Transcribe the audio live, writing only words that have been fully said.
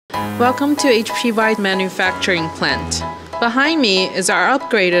Welcome to HPY manufacturing plant. Behind me is our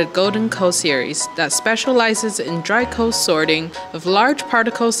upgraded Golden Coal series that specializes in dry coal sorting of large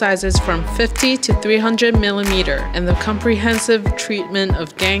particle sizes from 50 to 300 millimeter and the comprehensive treatment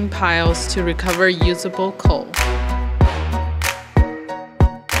of gangue piles to recover usable coal.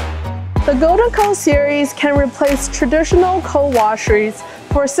 The Golden Coal series can replace traditional coal washeries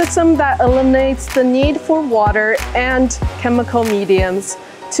for a system that eliminates the need for water and chemical mediums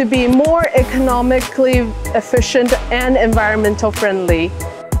to be more economically efficient and environmental friendly.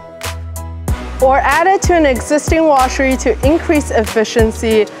 Or add it to an existing washery to increase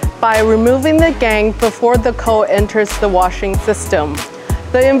efficiency by removing the gangue before the coal enters the washing system.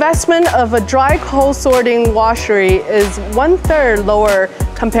 The investment of a dry coal sorting washery is 1/3 lower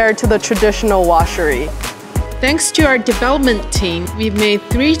compared to the traditional washery. Thanks to our development team, we've made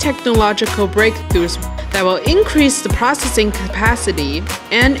 3 technological breakthroughs that will increase the processing capacity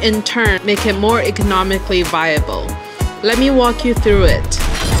and in turn make it more economically viable. Let me walk you through it.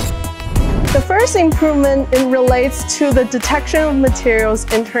 The first improvement relates to the detection of materials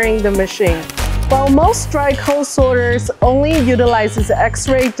entering the machine. While most dry coal sorters only utilizes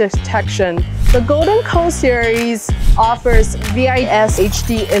X-ray detection, the Golden Coal series offers VIS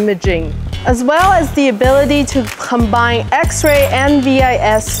HD imaging, as well as the ability to combine X-ray and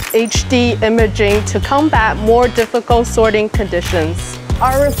VIS HD imaging to combat more difficult sorting conditions.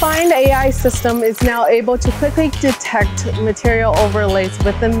 Our refined AI system is now able to quickly detect material overlays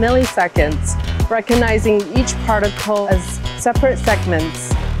within milliseconds, recognizing each particle as separate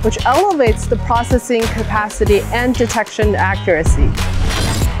segments, which elevates the processing capacity and detection accuracy.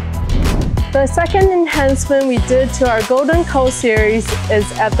 The second enhancement we did to our Golden Coal series is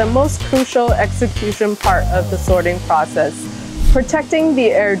at the most crucial execution part of the sorting process, protecting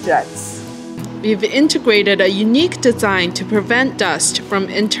the air jets. We've integrated a unique design to prevent dust from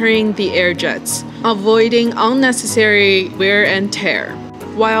entering the air jets, avoiding unnecessary wear and tear.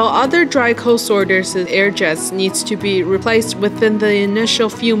 While other dry coal sorters' air jets needs to be replaced within the initial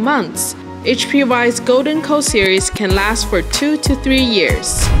few months, HPY's Golden Coal series can last for 2 to 3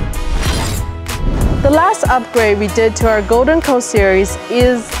 years. The last upgrade we did to our Golden Coal series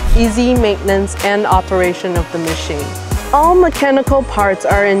is easy maintenance and operation of the machine. All mechanical parts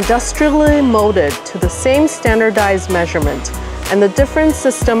are industrially molded to the same standardized measurement, and the different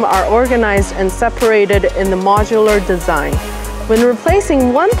systems are organized and separated in the modular design. When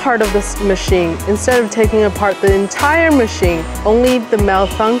replacing one part of this machine, instead of taking apart the entire machine, only the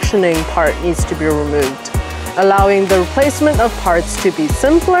malfunctioning part needs to be removed, allowing the replacement of parts to be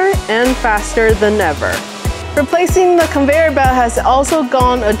simpler and faster than ever. Replacing the conveyor belt has also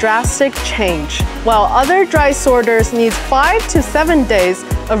gone a drastic change. While other dry sorters need 5 to 7 days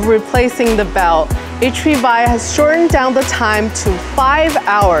of replacing the belt, HPY has shortened down the time to 5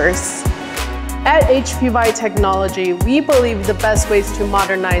 hours. At HPY Technology, we believe the best ways to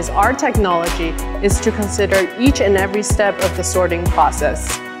modernize our technology is to consider each and every step of the sorting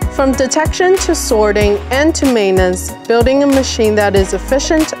process. From detection to sorting and to maintenance, building a machine that is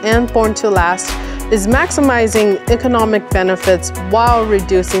efficient and born to last is maximizing economic benefits while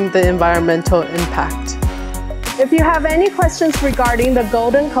reducing the environmental impact. If you have any questions regarding the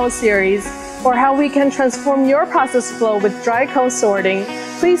Golden Coal series or how we can transform your process flow with dry coal sorting,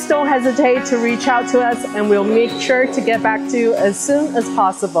 please don't hesitate to reach out to us and we'll make sure to get back to you as soon as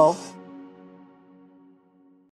possible.